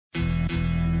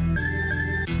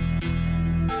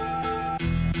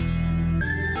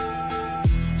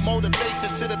motivation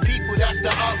to the people, that's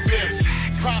the uplift.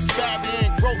 Prosperity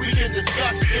and growth, we can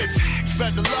discuss this.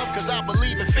 Spread the love, cause I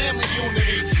believe in family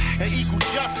unity and equal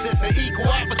justice and equal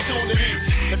opportunity.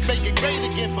 Let's make it great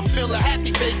again, fulfill a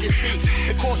happy vacancy.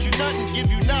 It costs you nothing, give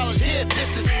you knowledge, here,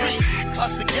 this is free.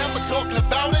 Us together talking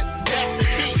about it, that's the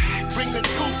key. Bring the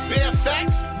truth, bare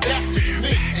facts, that's just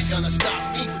me. Ain't gonna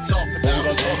stop me for talking about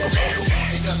it.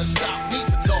 Ain't gonna stop me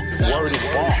for talking about it. Word is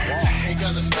born. Ain't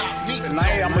gonna stop me for talking about it.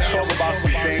 Tonight I'm gonna talk about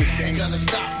some things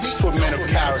that's what men of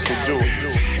character do.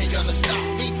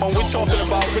 When we're talking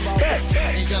about respect,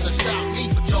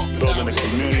 building a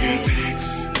community,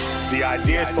 the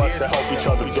idea is for us to help each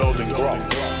other build and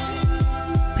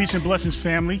grow. Peace and blessings,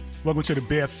 family. Welcome to the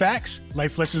Bear Facts,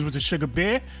 Life Lessons with the Sugar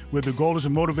Bear, where the goal is to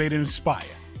motivate and inspire.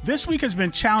 This week has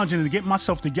been challenging to get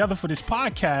myself together for this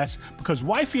podcast because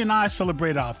wifey and I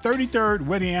celebrated our 33rd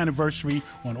wedding anniversary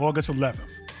on August 11th.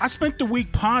 I spent the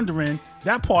week pondering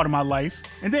that part of my life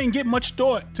and didn't get much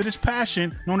thought to this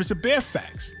passion known as the Bear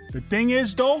Facts. The thing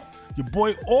is, though, your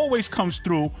boy always comes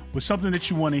through with something that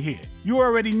you want to hear. You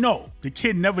already know the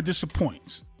kid never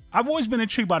disappoints. I've always been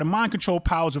intrigued by the mind control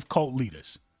powers of cult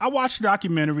leaders. I watch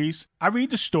documentaries, I read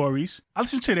the stories, I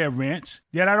listen to their rants,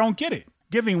 yet I don't get it.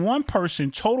 Giving one person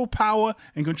total power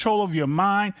and control over your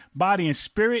mind, body, and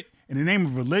spirit in the name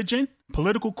of religion,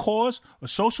 political cause, or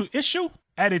social issue?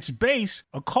 At its base,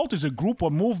 a cult is a group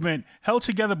or movement held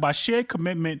together by shared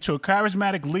commitment to a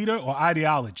charismatic leader or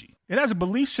ideology. It has a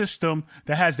belief system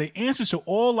that has the answers to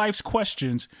all life's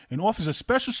questions and offers a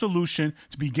special solution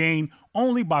to be gained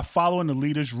only by following the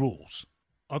leader's rules.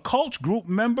 A cult's group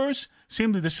members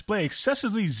seem to display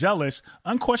excessively zealous,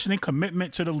 unquestioning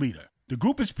commitment to the leader. The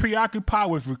group is preoccupied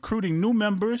with recruiting new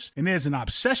members, and there's an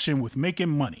obsession with making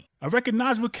money. A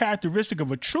recognizable characteristic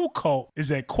of a true cult is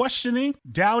that questioning,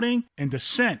 doubting, and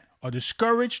dissent are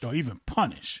discouraged or even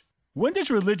punished. When does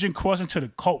religion cross into the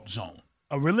cult zone?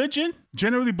 A religion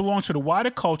generally belongs to the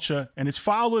wider culture, and its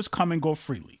followers come and go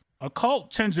freely. A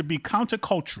cult tends to be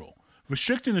countercultural,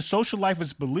 restricting the social life of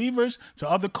its believers to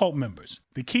other cult members.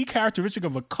 The key characteristic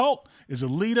of a cult is a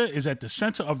leader is at the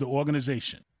center of the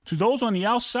organization. To those on the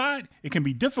outside, it can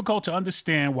be difficult to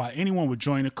understand why anyone would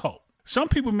join a cult. Some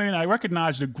people may not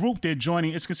recognize the group they're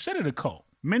joining is considered a cult.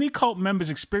 Many cult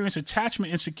members experience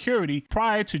attachment insecurity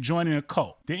prior to joining a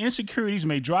cult. Their insecurities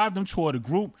may drive them toward a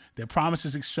group that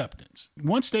promises acceptance.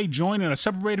 Once they join and are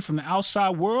separated from the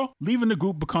outside world, leaving the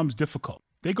group becomes difficult.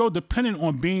 They grow dependent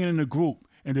on being in the group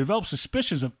and develop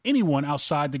suspicions of anyone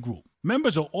outside the group.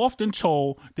 Members are often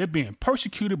told they're being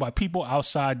persecuted by people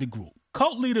outside the group.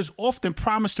 Cult leaders often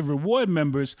promise to reward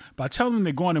members by telling them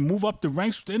they're going to move up the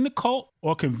ranks within the cult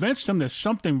or convince them that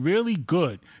something really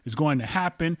good is going to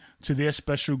happen to their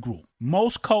special group.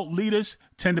 Most cult leaders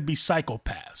tend to be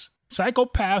psychopaths.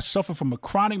 Psychopaths suffer from a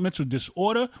chronic mental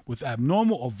disorder with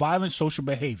abnormal or violent social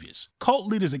behaviors. Cult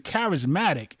leaders are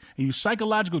charismatic and use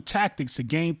psychological tactics to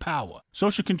gain power,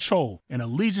 social control, and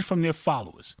allegiance from their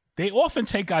followers. They often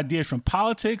take ideas from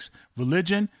politics,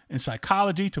 religion, and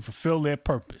psychology to fulfill their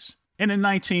purpose. In the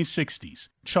 1960s,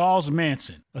 Charles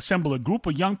Manson assembled a group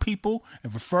of young people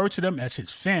and referred to them as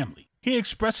his family. He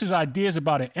expressed his ideas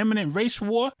about an imminent race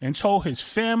war and told his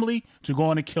family to go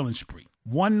on a killing spree.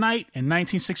 One night in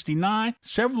 1969,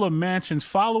 several of Manson's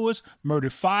followers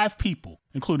murdered 5 people,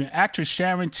 including actress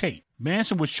Sharon Tate.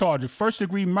 Manson was charged with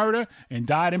first-degree murder and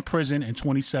died in prison in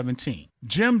 2017.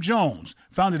 Jim Jones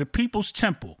founded the People's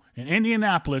Temple in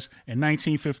Indianapolis in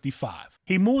 1955.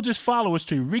 He moved his followers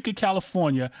to Eureka,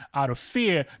 California out of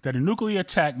fear that a nuclear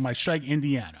attack might strike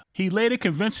Indiana. He later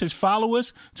convinced his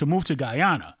followers to move to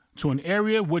Guyana, to an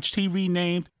area which he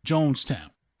renamed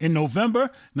Jonestown. In November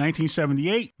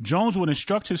 1978, Jones would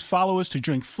instruct his followers to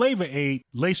drink Flavor Aid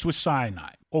laced with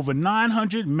cyanide. Over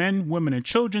 900 men, women, and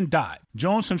children died.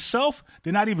 Jones himself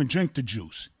did not even drink the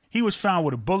juice. He was found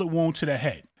with a bullet wound to the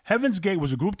head. Heaven's Gate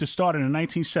was a group that started in the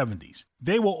 1970s.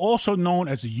 They were also known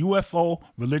as the UFO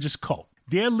religious cult.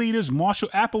 Their leaders, Marshall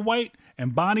Applewhite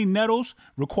and Bonnie Nettles,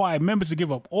 required members to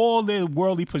give up all their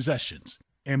worldly possessions.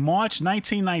 In March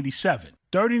 1997,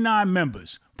 39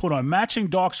 members put on matching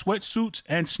dark sweatsuits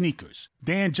and sneakers.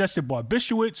 They ingested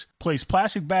barbiturates, placed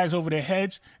plastic bags over their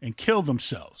heads, and killed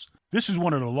themselves. This is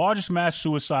one of the largest mass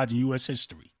suicides in U.S.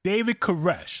 history. David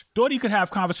Koresh thought he could have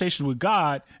conversations with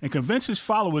God and convince his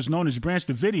followers, known as Branch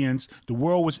Davidians, the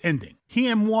world was ending. He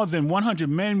and more than 100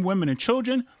 men, women, and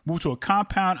children moved to a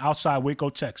compound outside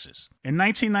Waco, Texas. In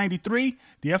 1993,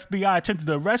 the FBI attempted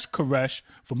to arrest Koresh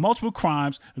for multiple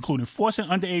crimes, including forcing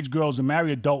underage girls to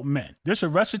marry adult men. This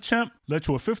arrest attempt led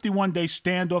to a 51-day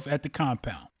standoff at the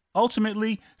compound.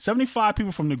 Ultimately, 75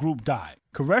 people from the group died.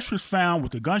 Koresh was found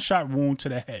with a gunshot wound to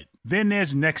the head. Then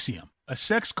there's NXIVM, a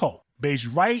sex cult. based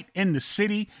right in the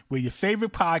city where your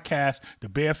favorite podcast, The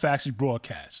Bear Facts, is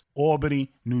broadcast,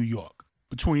 Albany, New York.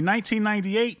 Between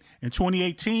 1998 and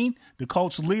 2018, the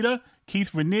cult's leader,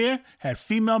 Keith Raniere, had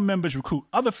female members recruit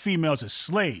other females as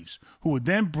slaves, who were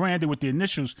then branded with the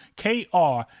initials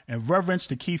KR in reverence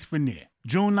to Keith Raniere.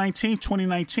 June 19,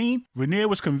 2019, Raniere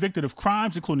was convicted of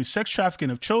crimes including sex trafficking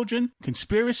of children,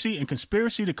 conspiracy, and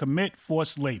conspiracy to commit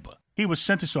forced labor. He was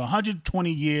sentenced to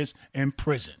 120 years in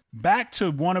prison. Back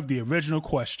to one of the original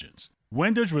questions.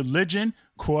 When does religion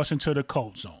cross into the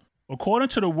cult zone? According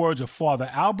to the words of Father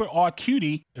Albert R.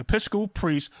 Cutie, Episcopal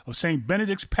priest of St.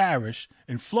 Benedict's Parish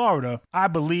in Florida, I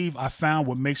believe I found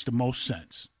what makes the most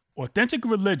sense. Authentic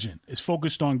religion is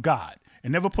focused on God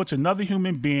and never puts another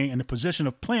human being in the position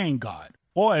of playing God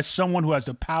or as someone who has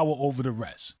the power over the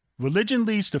rest. Religion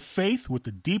leads to faith with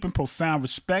a deep and profound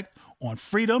respect on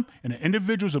freedom and an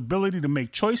individual's ability to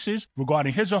make choices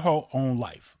regarding his or her own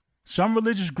life. Some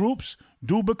religious groups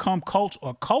do become cults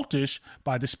or cultish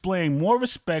by displaying more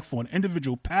respect for an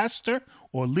individual pastor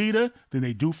or leader than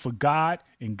they do for God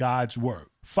and God's word.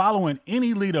 Following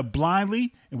any leader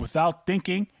blindly and without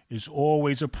thinking is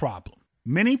always a problem.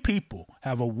 Many people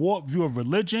have a warped view of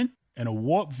religion and a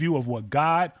warped view of what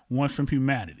God wants from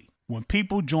humanity. When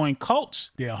people join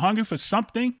cults, they are hungry for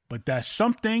something, but that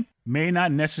something may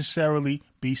not necessarily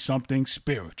be something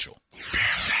spiritual.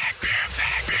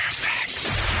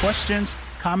 Questions,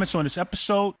 comments on this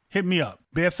episode, hit me up,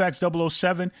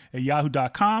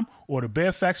 bearfacts007@yahoo.com or the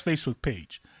Bear Facts Facebook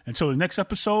page. Until the next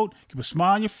episode, keep a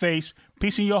smile on your face,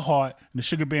 peace in your heart, and the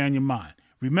sugar bear in your mind.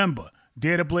 Remember,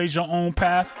 dare to blaze your own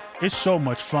path. It's so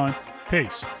much fun.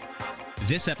 Peace.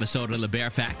 This episode of The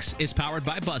Bear Facts is powered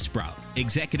by Buzzsprout.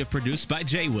 Executive produced by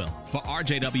J. Will for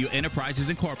RJW Enterprises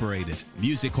Incorporated.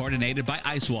 Music coordinated by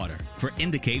Icewater for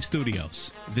In the Cave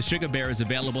Studios. The Sugar Bear is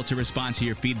available to respond to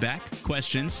your feedback,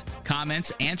 questions,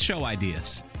 comments, and show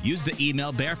ideas. Use the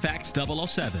email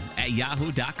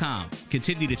bearfacts007@yahoo.com.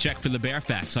 Continue to check for The Bear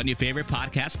Facts on your favorite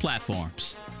podcast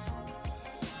platforms.